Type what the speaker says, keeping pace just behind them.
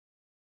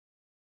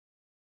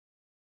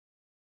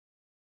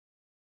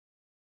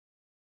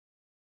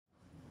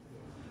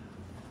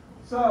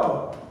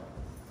So,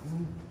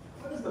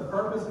 what is the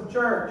purpose of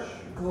church?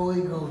 Go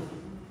Eagles.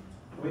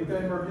 We've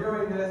been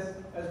reviewing this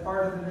as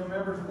part of the new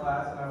members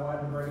class, and I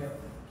wanted to bring it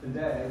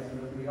today so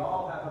that we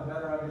all have a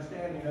better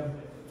understanding of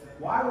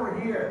why we're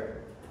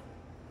here.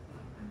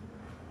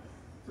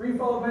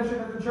 Threefold mission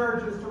of the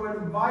church is to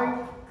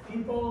invite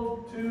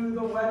people to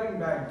the wedding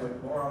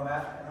banquet. More on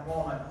that in a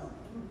moment.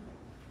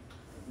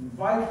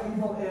 Invite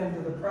people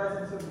into the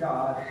presence of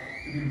God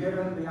to be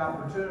given the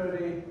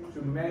opportunity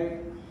to make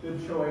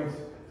the choice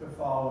to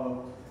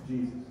follow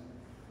Jesus.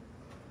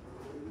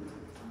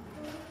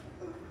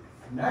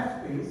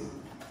 Next piece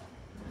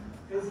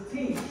is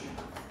teach.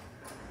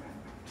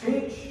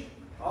 Teach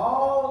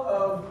all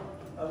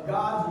of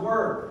God's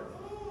Word.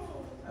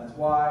 That's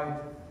why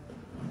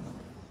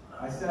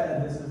I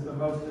said this is the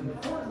most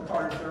important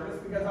part of service,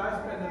 because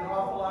I spend an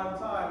awful lot of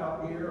time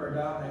up here or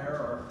down there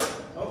or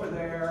over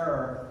there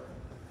or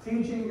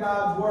teaching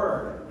God's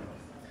Word,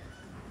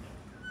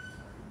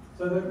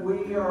 so that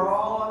we are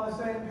all on the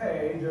same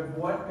page of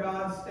what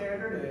God's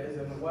standard is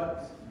and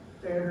what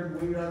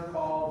standard we are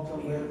called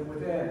to live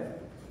within.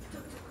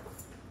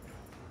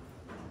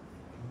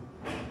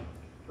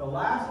 The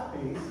last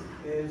piece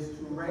is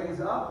to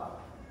raise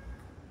up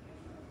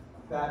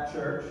that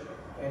church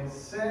and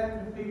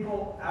send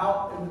people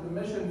out into the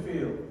mission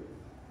field.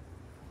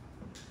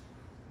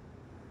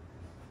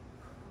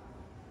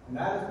 And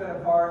that has been a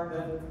part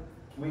that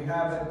we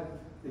haven't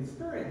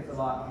experienced a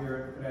lot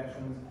here at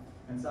Connections,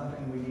 and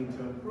something we need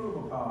to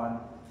improve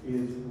upon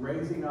is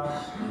raising up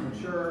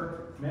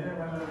mature men and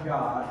women of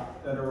God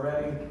that are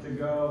ready to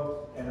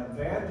go and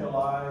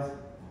evangelize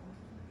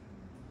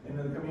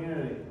into the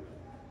community.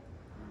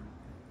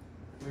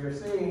 We are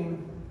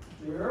seeing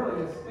the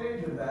earliest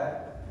stage of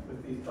that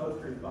with these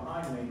posters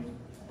behind me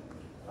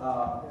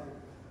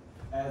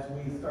as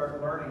we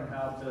start learning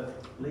how to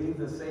leave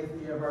the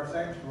safety of our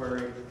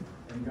sanctuary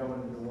and go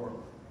into the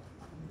world.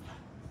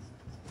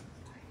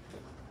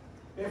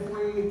 If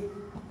we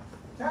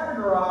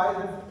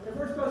categorize, if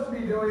we're supposed to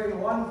be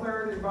doing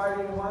 1/3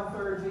 inviting,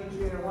 1/3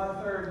 teaching, and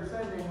 1/3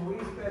 sending, we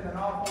spend an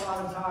awful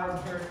lot of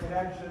time here at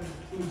Connections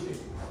teaching.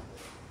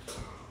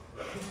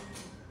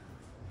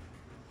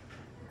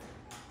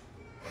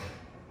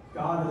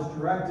 God has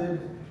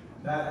directed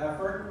that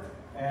effort,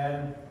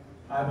 and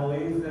I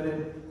believe that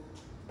it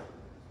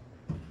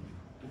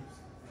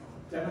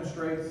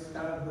demonstrates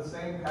kind of the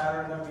same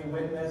pattern that we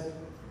witnessed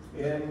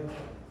in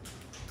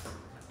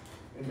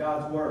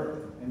God's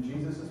Word, in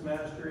Jesus'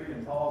 ministry,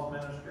 in Paul's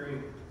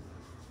ministry,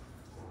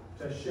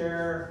 to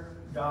share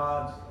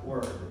God's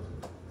Word.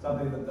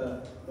 Something that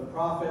the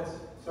prophets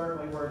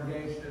certainly were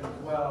engaged in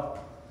as well.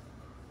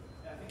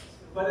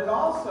 But it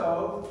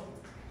also,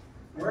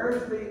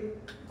 where's the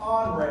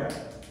on-ramp?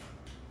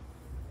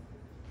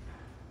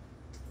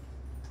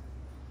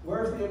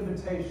 Where's the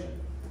invitation?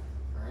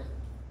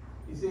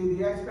 You see,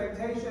 the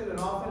expectation and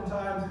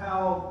oftentimes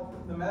how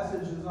the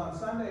messages on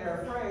Sunday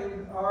are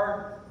framed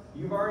are,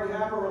 you already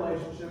have a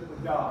relationship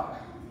with God.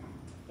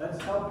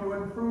 Let's help you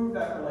improve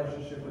that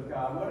relationship with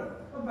God.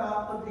 What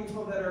about the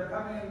people that are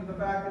coming into the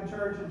back of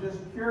church and just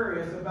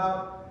curious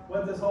about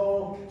what this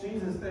whole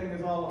Jesus thing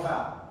is all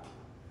about?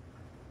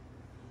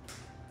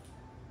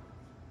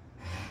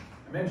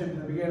 I mentioned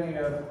at the beginning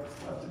of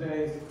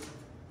today's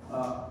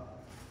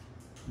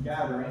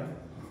gathering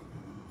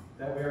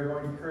that we are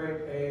going to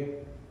create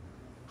a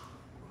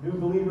new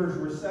believers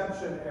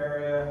reception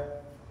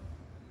area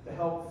to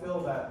help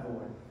fill that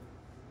void.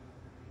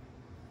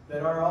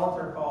 That our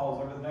altar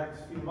calls over the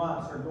next few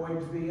months are going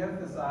to be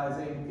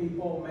emphasizing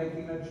people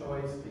making a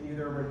choice to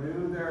either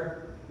renew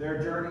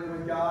their journey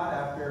with God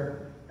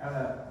after kind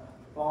of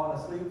falling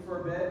asleep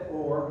for a bit,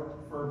 or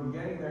for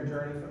beginning their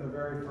journey for the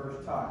very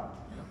first time.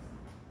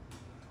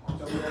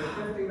 So we are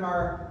shifting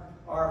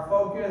our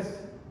focus.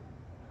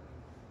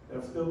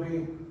 There'll still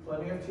be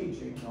plenty of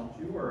teaching, don't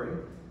you worry.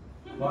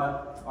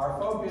 But our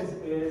focus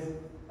is,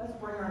 let's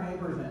bring our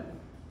neighbors in.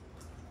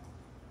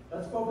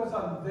 Let's focus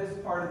on this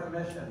part of the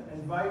mission.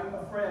 Invite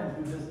a friend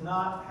who does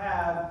not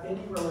have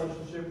any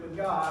relationship with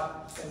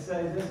God and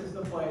say, this is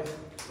the place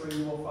where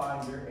you will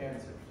find your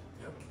answers.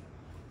 Yep.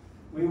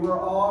 We were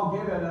all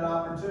given an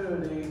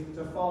opportunity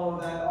to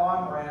follow that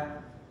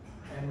on-ramp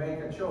and make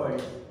a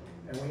choice.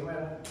 And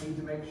we need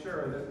to make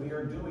sure that we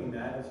are doing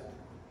that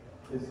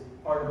as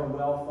part of a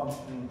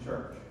well-functioning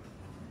church.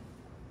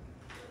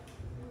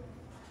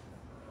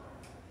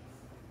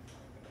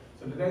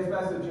 So today's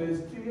message is,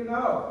 do you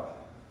know?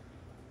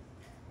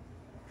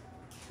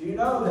 Do you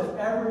know that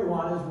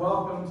everyone is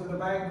welcome to the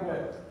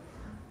banquet?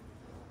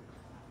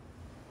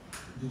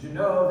 Did you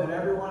know that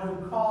everyone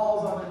who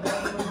calls on the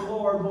name of the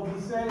Lord will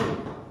be saved?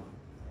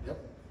 Yep.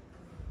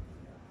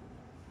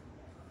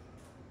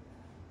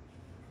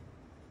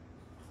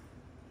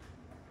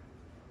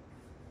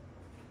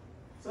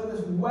 So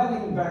this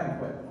wedding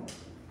banquet,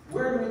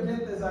 where do we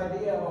get this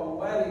idea of a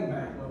wedding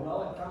banquet?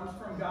 Well, it comes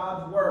from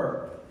God's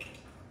Word.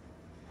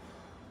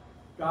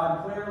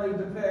 God clearly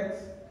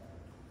depicts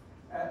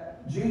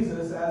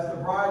Jesus as the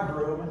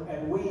bridegroom,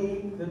 and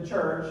we, the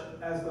church,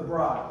 as the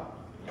bride.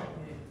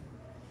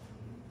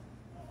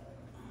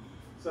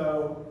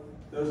 So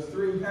those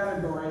three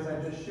categories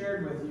I just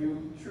shared with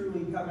you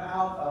truly come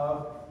out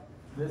of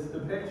this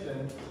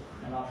depiction,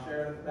 and I'll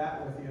share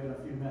that with you in a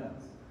few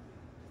minutes.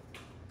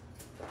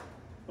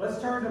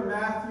 Let's turn to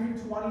Matthew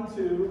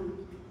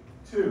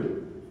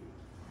 22:2.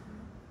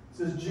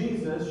 This is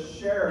Jesus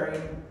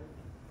sharing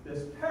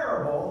this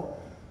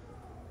parable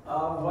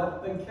of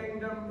what the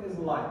kingdom is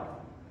like.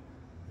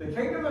 The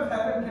kingdom of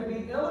heaven can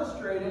be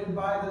illustrated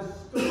by the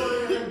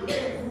story of a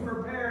king who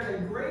prepared a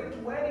great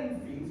wedding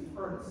feast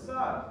for his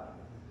son.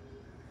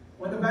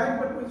 When the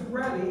banquet was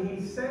ready,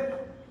 he sent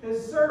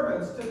his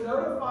servants to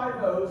notify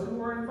those who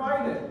were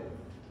invited.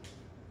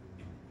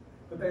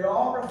 But they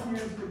all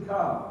refused to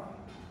come.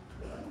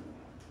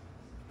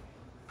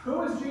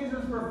 Who is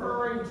Jesus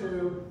referring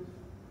to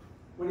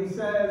when he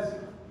says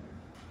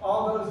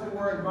all those who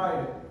were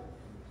invited?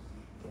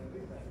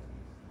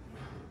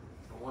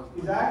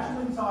 He's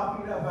actually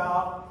talking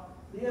about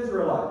the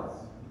Israelites,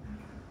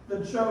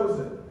 the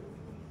chosen.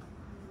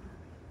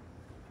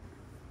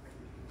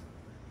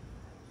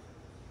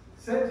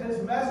 Sent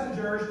his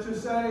messengers to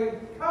say,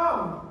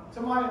 come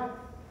to my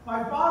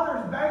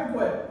father's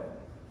banquet.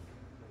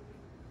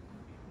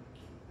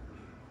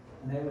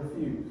 And they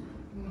refused.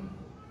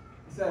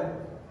 He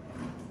said,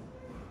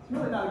 it's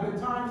really not a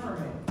good time for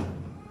me.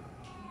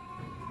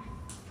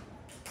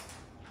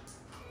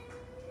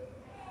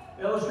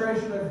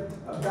 Illustration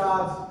of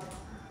God's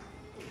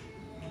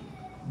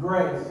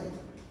grace is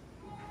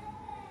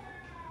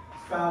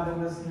found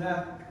in this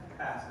next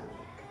passage.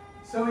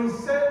 So he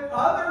sent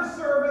other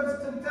servants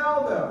to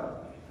tell them.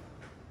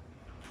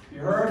 You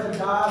heard that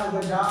God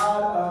is a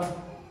God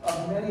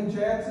of many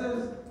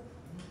chances.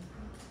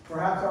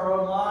 Perhaps our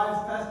own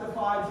lives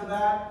testify to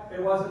that.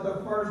 It wasn't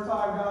the first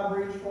time God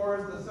reached for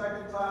us. The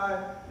second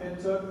time, it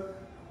took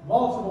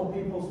multiple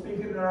people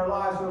speaking in our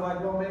lives who were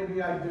like, well,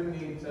 maybe I do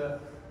need to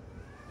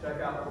check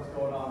out what's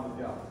going on with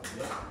God.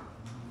 Yeah.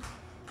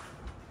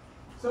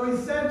 So he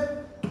sent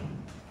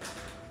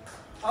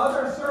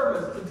other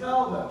servants to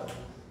tell them,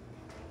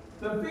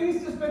 the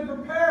feast has been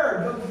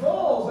prepared, the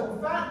bulls and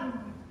fattened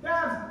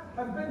calves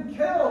have been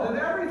killed, and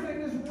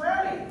everything is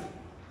ready.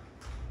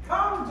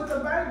 Come to the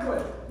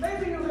banquet.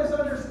 Maybe you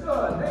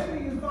misunderstood.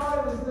 Maybe you thought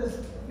it was this,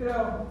 you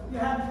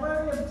had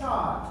plenty of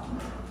time.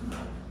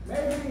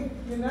 Maybe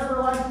you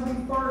never liked to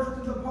be first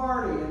to the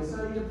party, and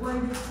so you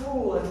played it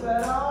cool and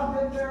said, I'll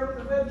get there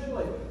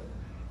eventually.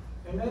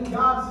 And then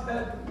God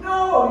said,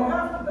 no, you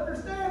have to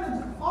understand,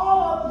 it's all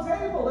on the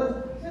table.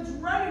 It's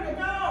ready to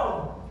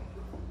go.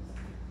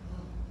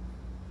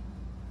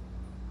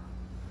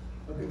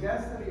 But the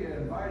guests that he had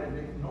invited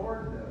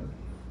ignored them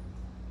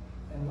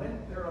and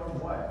went their own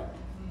way.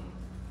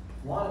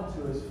 One to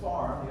his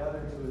farm, the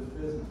other to his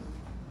business.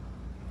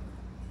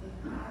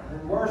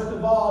 And worst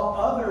of all,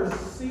 others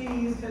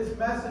seized his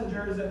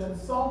messengers and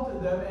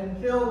insulted them and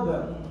killed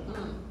them.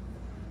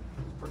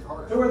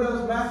 Who are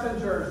those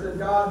messengers that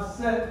God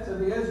sent to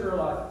the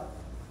Israelites?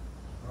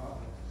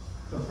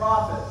 The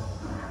prophets.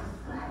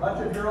 Much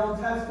of your Old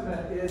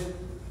Testament is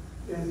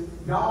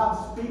God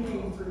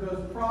speaking through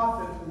those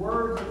prophets,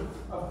 words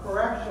of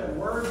correction,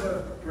 words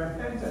of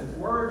repentance,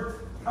 words,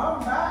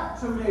 come back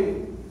to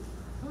me.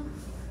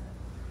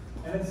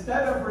 And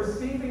instead of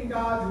receiving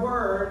God's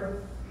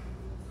word,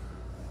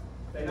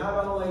 they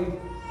not only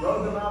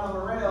rode them out on the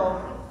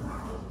rail,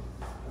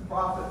 the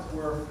prophets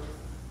were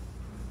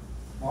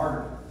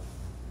martyred.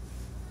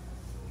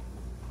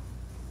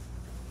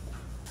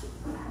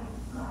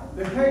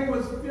 The king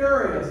was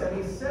furious,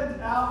 and he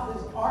sent out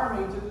his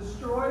army to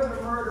destroy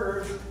the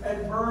murderers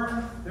and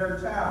burn their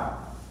town.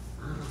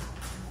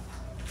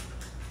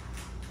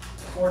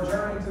 Before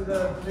turning to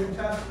the New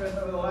Testament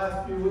over the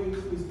last few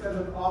weeks, we spent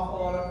an awful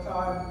lot of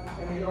time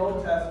in the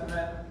Old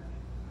Testament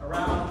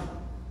around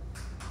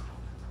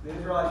the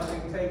Israelites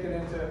being taken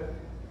into...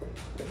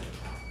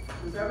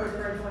 Who's ever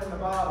sprinkling the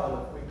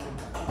bottle? If we can...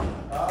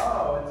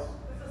 Oh, it's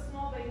a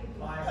small baby.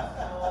 My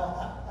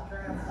small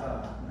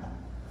grandson.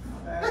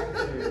 Thank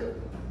you.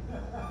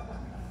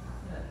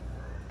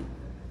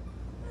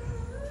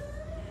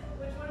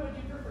 Which one would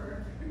you prefer?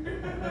 He's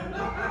going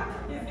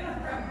to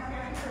grab my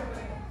hand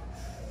quickly.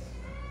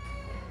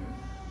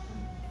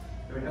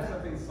 Do we have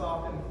something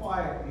soft and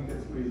quiet you can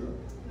squeeze them?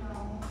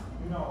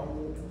 No.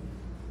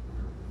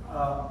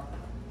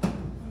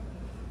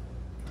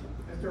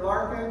 Mr.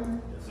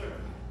 Larkin? Yes, sir.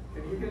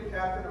 Can you get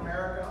Captain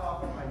America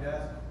off of my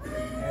desk?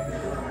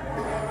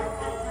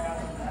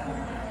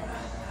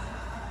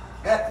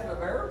 Captain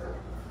America?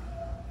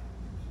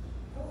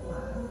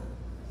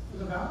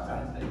 It's a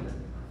Valentine's Day.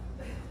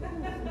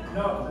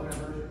 No, it's an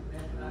anniversary.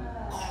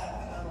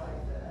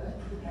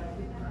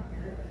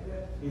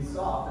 He's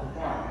soft and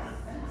quiet.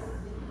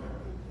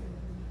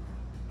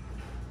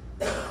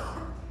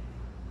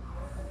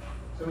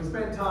 So we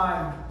spent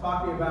time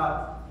talking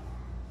about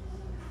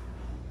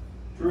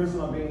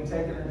Jerusalem being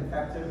taken into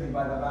captivity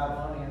by the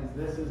Babylonians.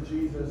 This is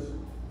Jesus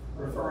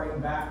referring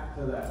back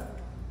to that.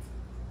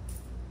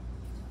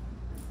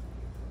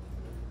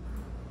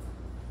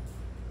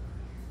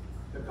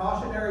 The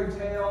cautionary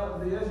tale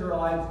of the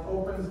Israelites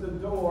opens the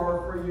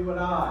door for you and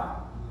I.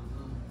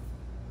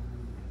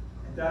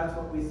 That's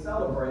what we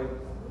celebrate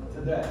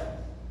today.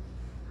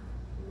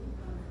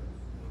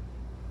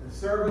 The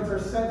servants are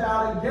sent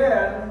out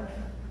again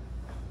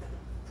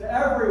to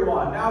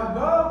everyone. Now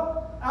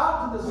go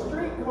out to the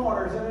street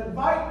corners and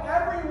invite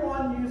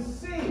everyone you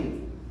see.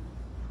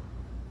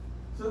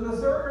 So the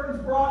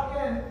servants brought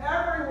in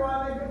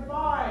everyone they could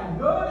find,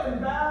 good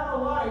and bad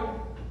alike,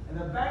 and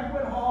the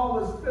banquet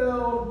hall was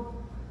filled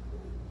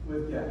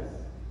with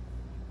guests.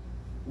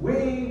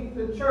 We,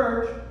 the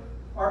church,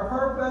 are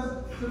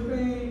purposed to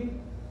be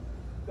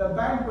the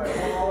banquet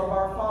hall of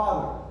our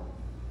Father.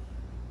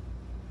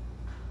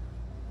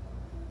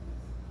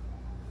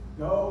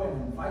 Go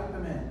and invite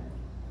them in.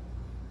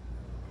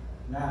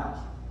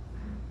 Now,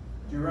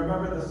 do you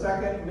remember the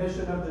second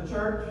mission of the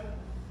church?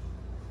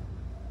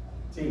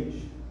 Teach.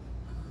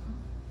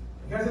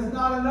 Because it's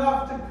not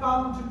enough to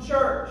come to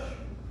church.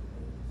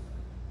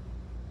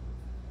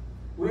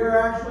 We are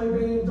actually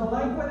being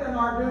delinquent in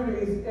our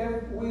duties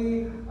if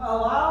we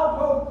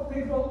allow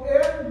people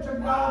into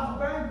God's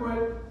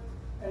banquet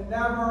and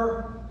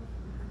never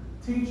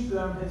teach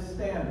them His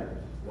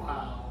standards.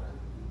 Wow.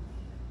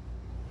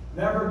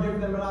 Never give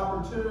them an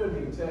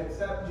opportunity to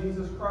accept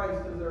Jesus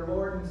Christ as their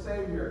Lord and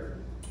Savior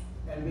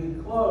and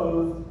be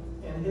clothed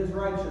in His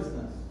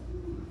righteousness.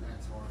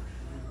 That's harsh.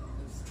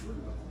 That's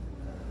true.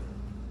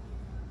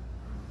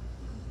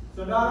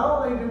 So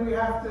not only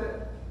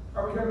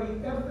are we going to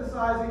be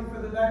emphasizing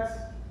for the next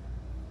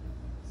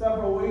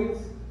several weeks,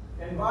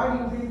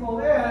 inviting people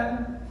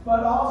in,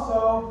 but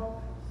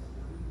also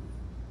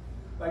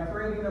by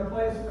creating a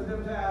place for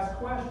them to ask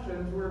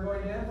questions, we're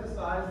going to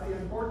emphasize the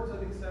importance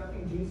of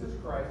accepting Jesus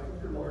Christ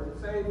as your Lord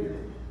and Savior.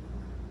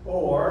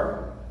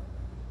 Or,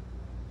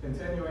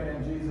 continuing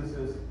in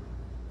Jesus'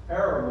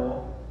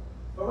 parable,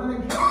 but when the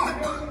king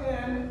came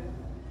in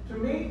to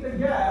meet the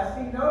guests,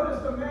 he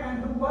noticed a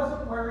man who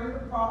wasn't wearing the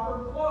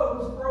proper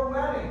clothes for a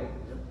wedding.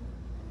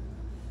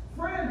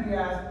 Friend, he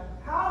asked,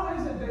 how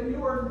is it that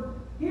you are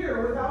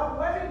here without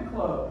wedding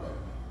clothes?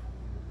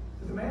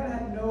 The man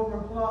had no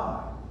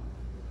reply.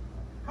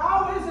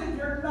 How is it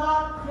you're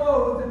not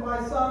clothed in my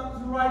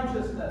son's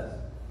righteousness?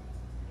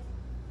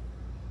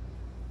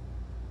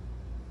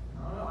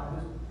 I don't know, I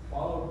just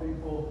follow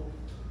people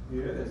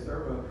here. They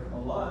serve a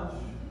lunch.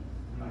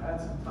 I had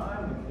some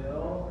time to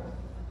kill.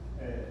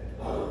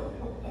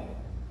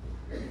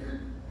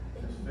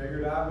 Just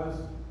figured I was...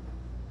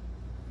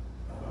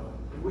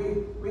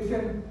 We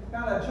can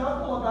kind of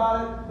chuckle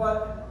about it,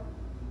 but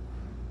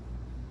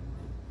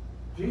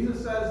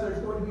Jesus says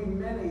there's going to be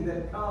many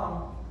that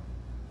come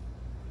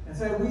and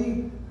say,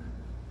 we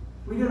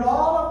did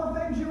all of the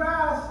things you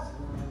asked.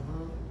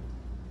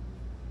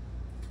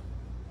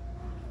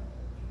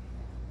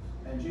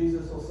 And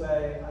Jesus will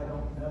say, I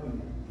don't know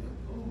you.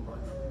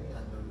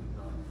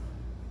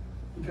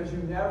 Because you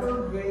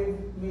never gave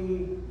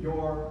me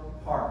your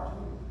heart.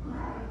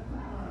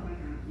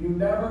 You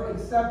never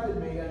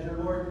accepted me as your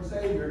Lord and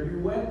Savior.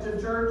 You went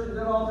to church and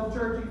did all the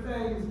churchy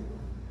things,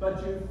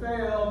 but you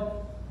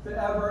failed to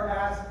ever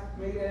ask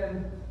me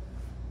in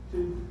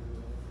to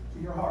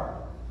your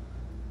heart.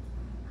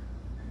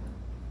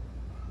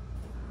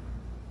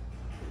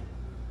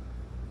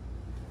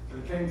 So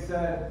the king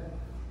said,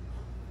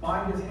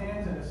 bind his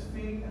hands and his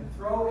feet and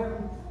throw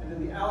him into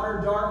the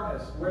outer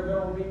darkness, where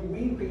there will be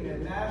weeping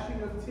and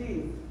gnashing of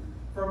teeth.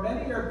 For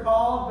many are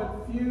called,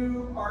 but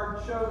few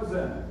are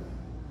chosen.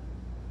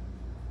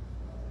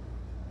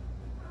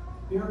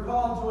 We are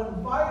called to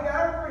invite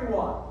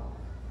everyone,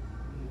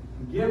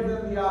 give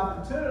them the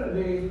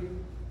opportunity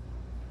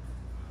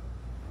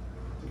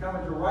to come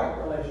into right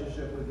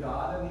relationship with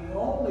God, and the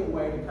only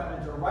way to come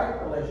into right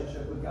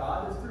relationship with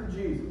God is through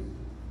Jesus.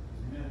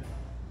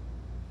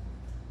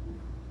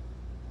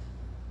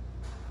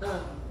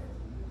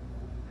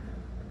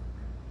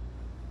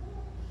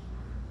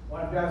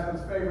 One of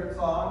Jasmine's favorite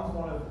songs,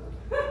 one of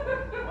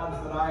the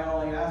ones that I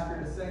only ask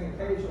her to sing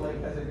occasionally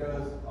because it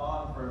goes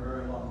on for a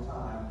very long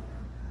time.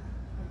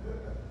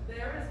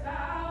 There is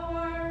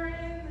power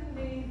in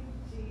the name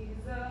of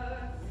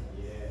Jesus.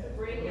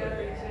 Break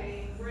every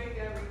chain, break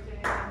every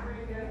chain,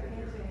 break every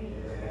chain.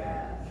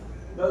 Yes.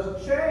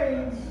 Those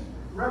chains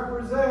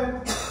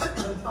represent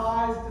the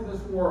ties to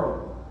this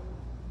world.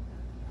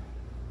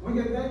 We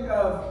can think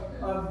of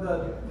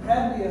the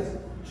heaviest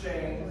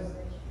chains,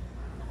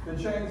 the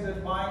chains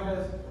that bind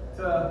us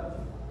to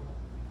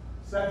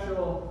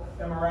sexual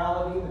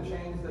immorality, the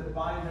chains that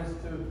bind us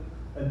to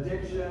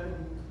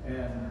addiction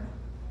and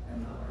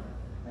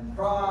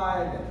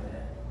pride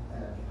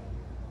and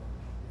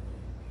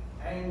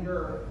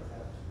anger.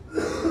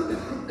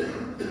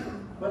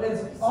 But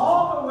it's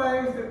all the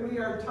ways that we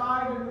are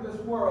tied into this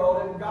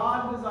world, and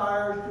God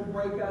desires to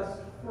break us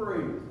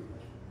free.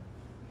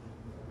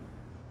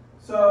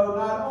 So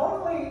not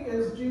only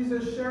is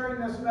Jesus sharing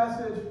this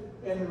message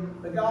in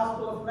the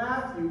Gospel of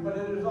Matthew, but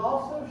it is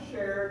also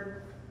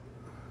shared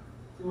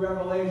through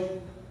Revelation,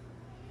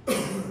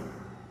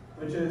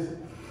 which is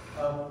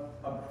a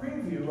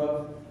preview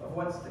of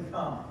what's to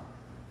come.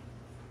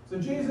 So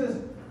Jesus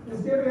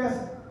is giving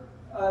us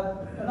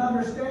an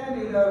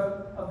understanding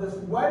of this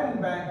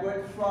wedding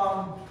banquet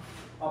from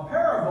a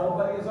parable,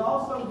 but he is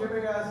also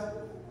giving us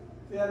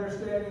the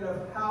understanding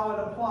of how it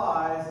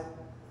applies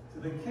to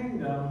the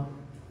kingdom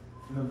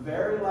in the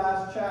very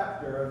last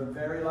chapter of the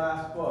very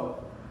last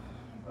book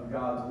of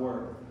God's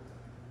Word.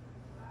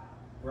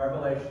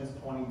 Revelations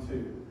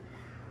 22.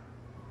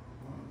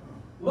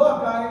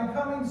 Look, I am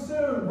coming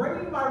soon,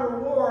 bringing my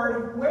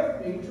reward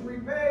with me to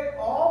repay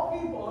all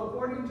people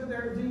according to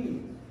their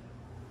deeds.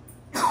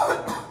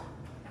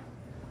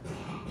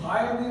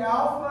 I am the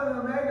Alpha and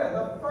Omega,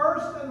 the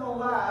first and the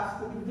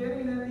last, the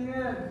beginning and the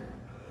end.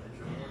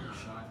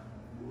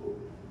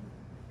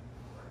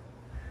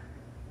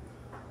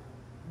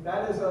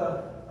 That is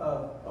a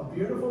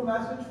beautiful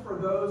message for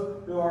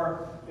those who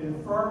are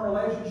in firm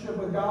relationship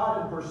with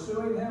God and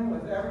pursuing Him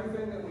with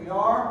everything that we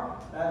are.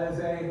 That is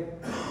a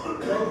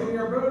shaking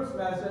your boots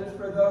message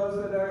for those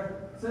that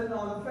are sitting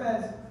on the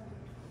fence,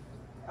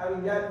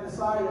 having yet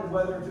decided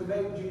whether to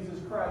make Jesus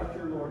Christ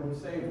your Lord and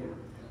Savior.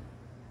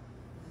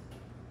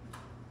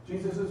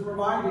 Jesus is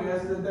reminding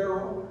us that there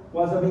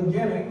was a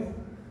beginning,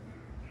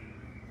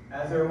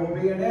 as there will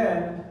be an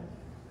end,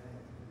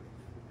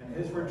 and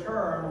His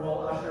return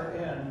will usher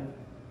in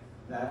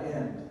that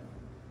end.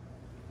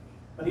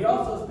 But He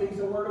also speaks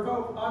a word of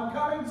hope. I'm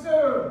coming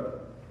soon.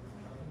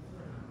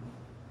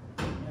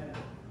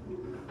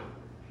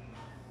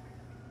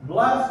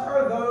 Blessed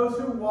are those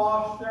who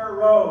wash their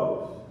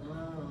robes.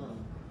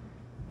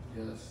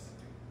 Yes.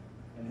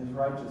 In His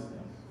righteousness.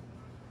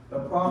 The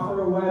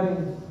proper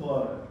wedding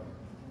clothes.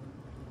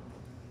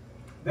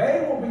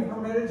 They will be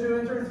permitted to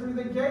enter through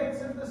the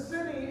gates of the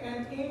city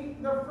and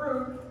eat the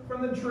fruit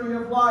from the tree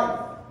of life.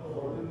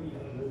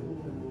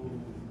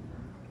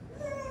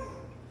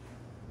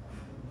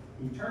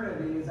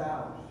 Eternity is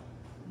ours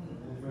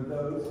for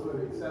those who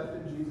have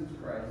accepted Jesus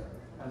Christ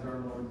as our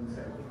Lord and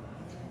Savior.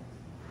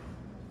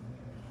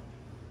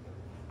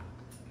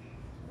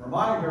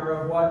 Reminder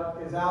of what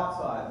is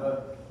outside.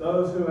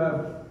 Those who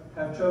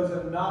have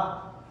chosen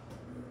not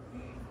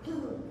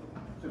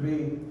to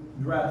be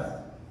dressed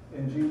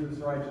in Jesus'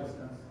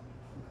 righteousness.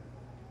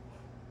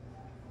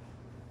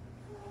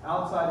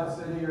 Outside the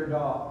city are the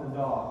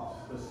dogs,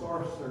 the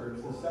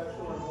sorcerers, the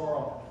sexual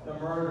immoral, the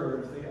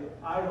murderers, the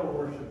idol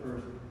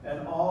worshippers,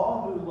 and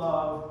all who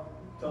love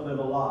to live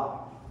a lie.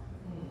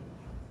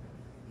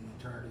 The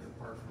eternity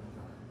apart from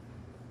God.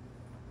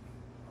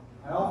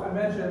 I often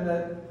mention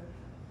that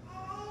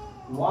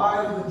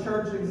why the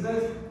church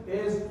exists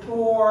is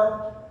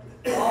for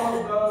all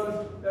of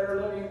those that are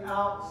living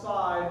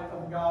outside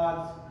of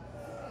God's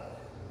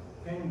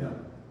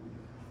kingdom.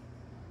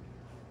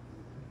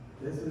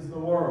 This is the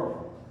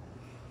world.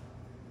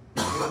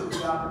 This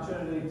is the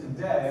opportunity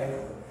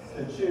today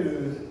to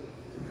choose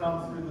to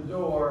come through the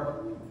door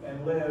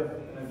and live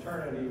an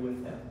eternity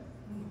with Him.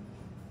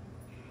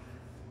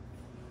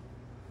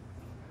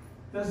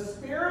 The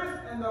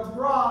Spirit and the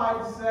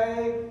bride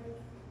say,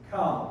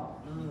 come.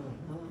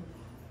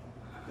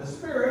 The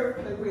Spirit,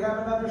 I think we have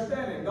an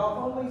understanding. The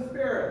Holy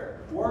Spirit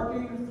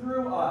working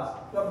through us.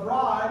 The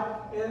bride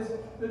is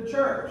the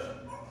church.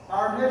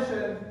 Our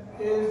mission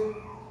is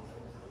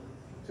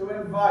to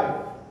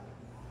invite.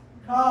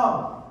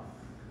 Come.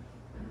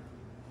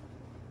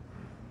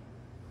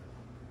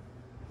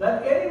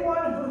 Let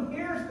anyone who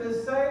hears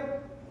this say,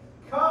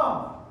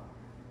 come.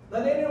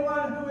 Let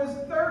anyone who is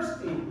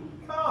thirsty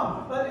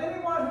come. Let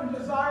anyone who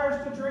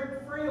desires to drink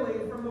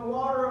freely from the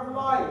water of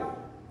life.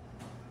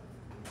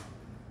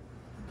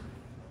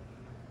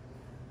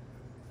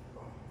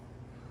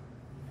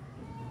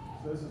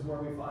 So this is where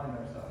we find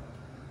ourselves.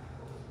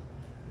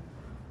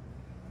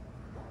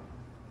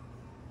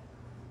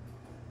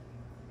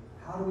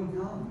 How do we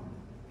come?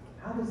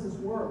 How does this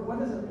work? What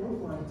does it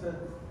look like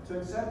to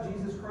accept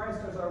Jesus Christ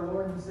as our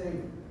Lord and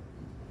Savior?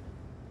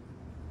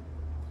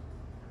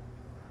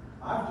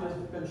 I've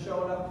just been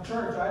showing up to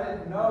church. I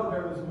didn't know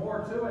there was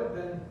more to it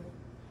than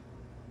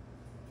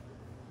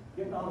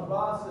getting on the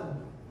bus and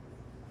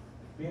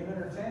being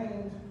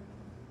entertained.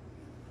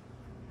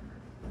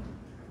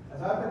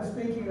 As I've been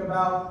speaking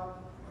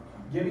about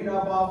getting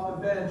up off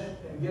the bench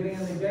and getting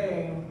in the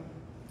game,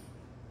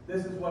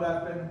 this is what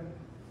I've been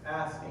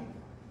asking.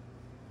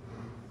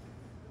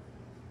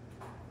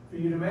 For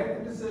you to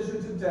make the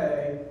decision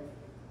today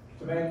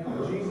to make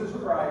Jesus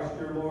Christ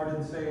your Lord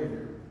and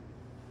Savior.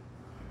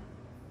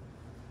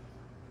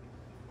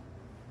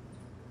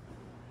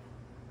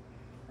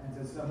 And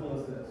it's as simple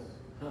as this.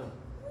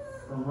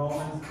 From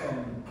Romans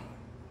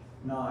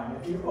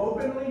 10:9. If you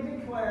openly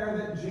declare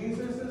that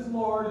Jesus is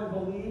Lord and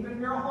believe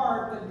in your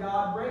heart that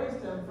God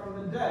raised Him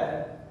from the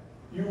dead,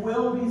 you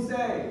will be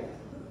saved.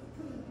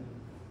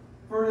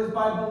 For it is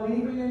by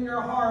believing in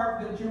your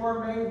heart that you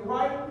are made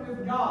right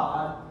with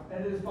God,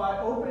 and it is by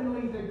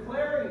openly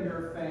declaring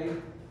your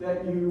faith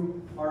that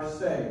you are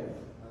saved.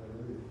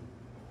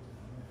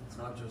 It's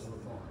not just the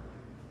thought.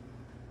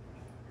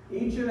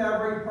 Each and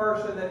every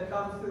person that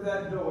comes through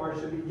that door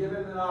should be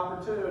given an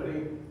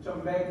opportunity to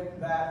make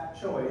that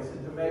choice,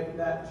 and to make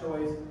that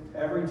choice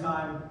every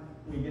time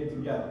we get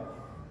together.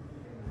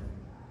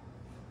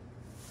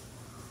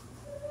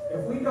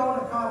 If we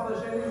don't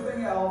accomplish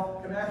anything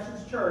else,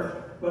 Connections Church,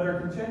 but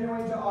are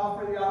continuing to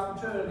offer the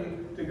opportunity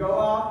to go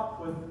out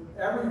with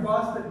every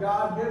bus that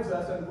God gives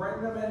us and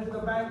bring them into the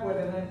banquet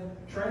and then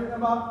train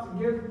them up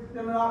to give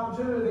them an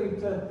opportunity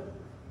to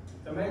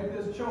make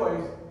this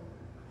choice,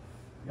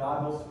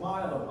 God will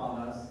smile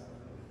upon us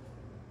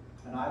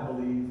and I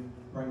believe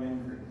bring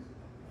increase.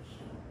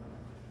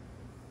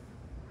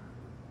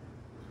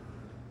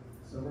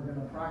 So we're going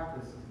to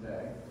practice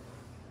today.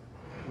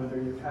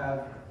 Whether you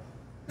have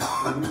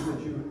belief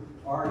that you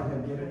already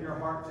have given your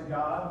heart to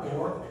God,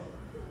 or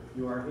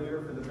you are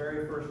here for the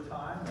very first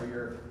time, or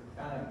you're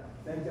kind of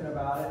thinking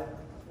about it,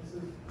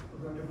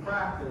 we're going to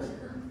practice.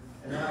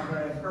 And then I'm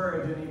going to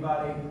encourage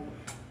anybody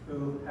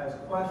who has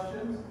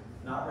questions,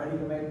 not ready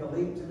to make the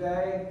leap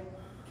today,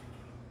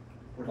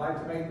 would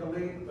like to make the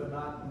leap, but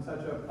not in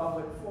such a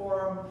public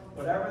forum,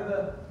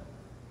 whatever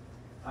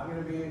I'm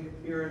going to be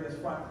here in this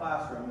front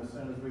classroom as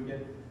soon as we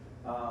get,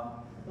 I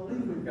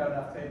believe we've got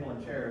enough table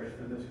and chairs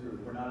for this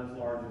group. We're not as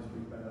large as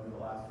we've been over the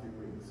last few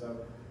weeks. So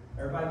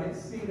everybody gets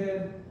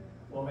seated.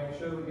 We'll make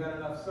sure we've got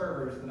enough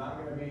servers that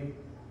I'm going to be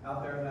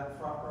out there in that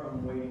front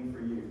room waiting for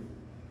you.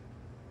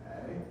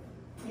 Okay?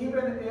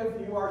 Even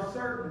if you are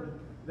certain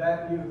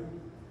that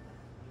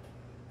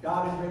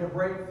God has made a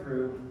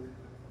breakthrough,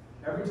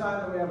 every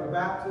time that we have a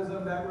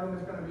baptism, that room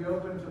is going to be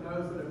open to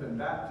those that have been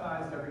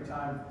baptized. Every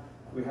time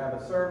we have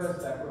a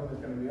service, that room is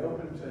going to be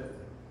open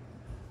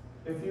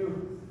to. If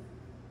you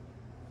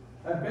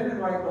have been in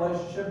right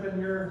relationship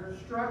and you're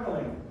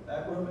struggling,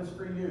 that room is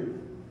for you.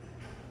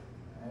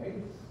 Okay?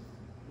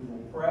 We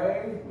will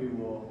pray.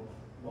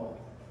 We'll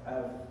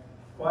have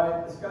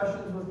quiet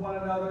discussions with one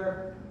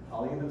another.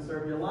 I'll even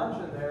serve you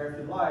lunch in there if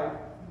you'd like,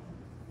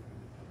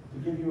 to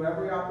give you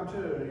every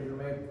opportunity to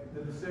make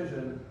the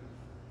decision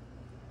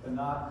to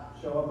not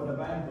show up at a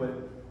banquet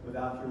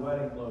without your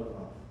wedding clothes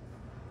on.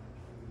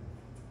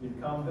 You've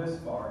come this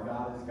far.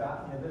 God has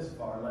gotten you this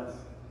far. Let's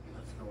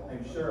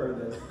make sure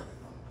that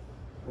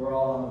we're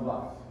all on the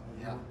bus.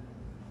 Yeah.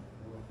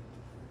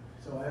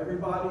 So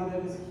everybody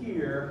that is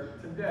here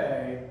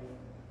today,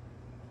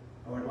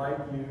 I would like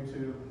you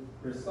to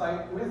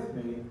recite with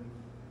me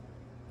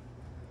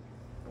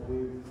what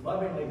we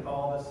lovingly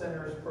call the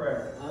sinner's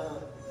prayer.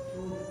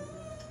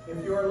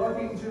 If you are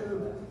looking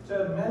to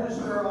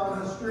minister on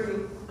the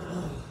street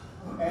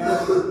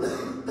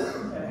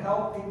and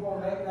help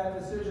people make that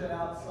decision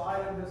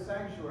outside of the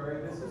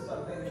sanctuary, this is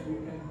something that you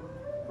can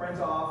print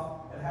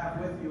off and have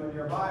with you in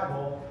your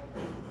Bible.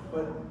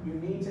 But you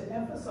need to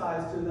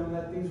emphasize to them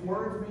that these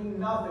words mean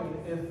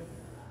nothing if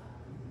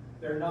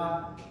they're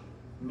not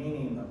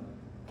meaning them.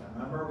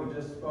 Remember, we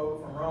just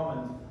spoke from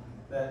Romans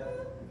that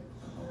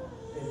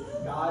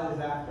God is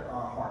after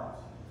our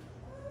hearts.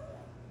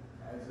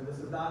 Okay, so this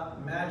is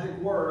not magic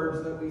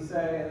words that we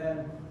say and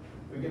then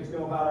we get to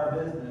go about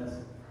our business.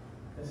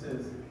 This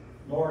is,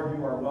 Lord,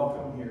 you are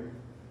welcome here.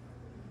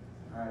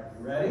 All right,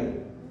 you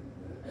ready?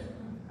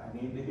 I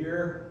need to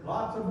hear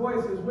lots of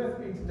voices with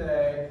me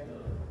today.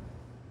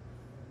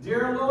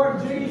 Dear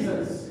Lord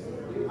Jesus,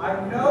 I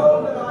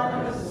know that I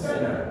am a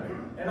sinner,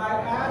 and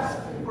I ask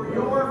for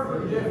your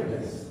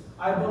forgiveness.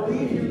 I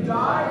believe you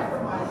died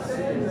for my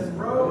sins and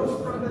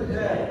rose from the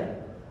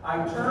dead.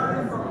 I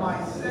turn from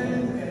my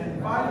sins and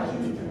invite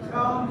you to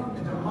come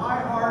into my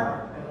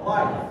heart and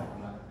life.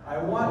 I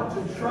want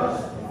to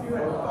trust you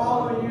and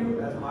follow you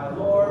as my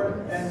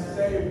Lord and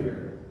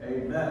Savior.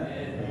 Amen.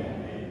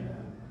 Amen.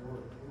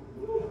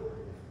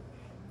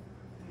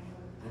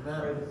 I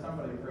pray that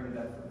somebody prayed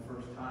that for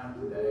the first time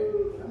today.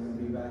 I'm going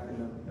to be back in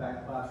the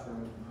back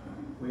classroom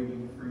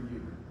waiting for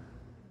you.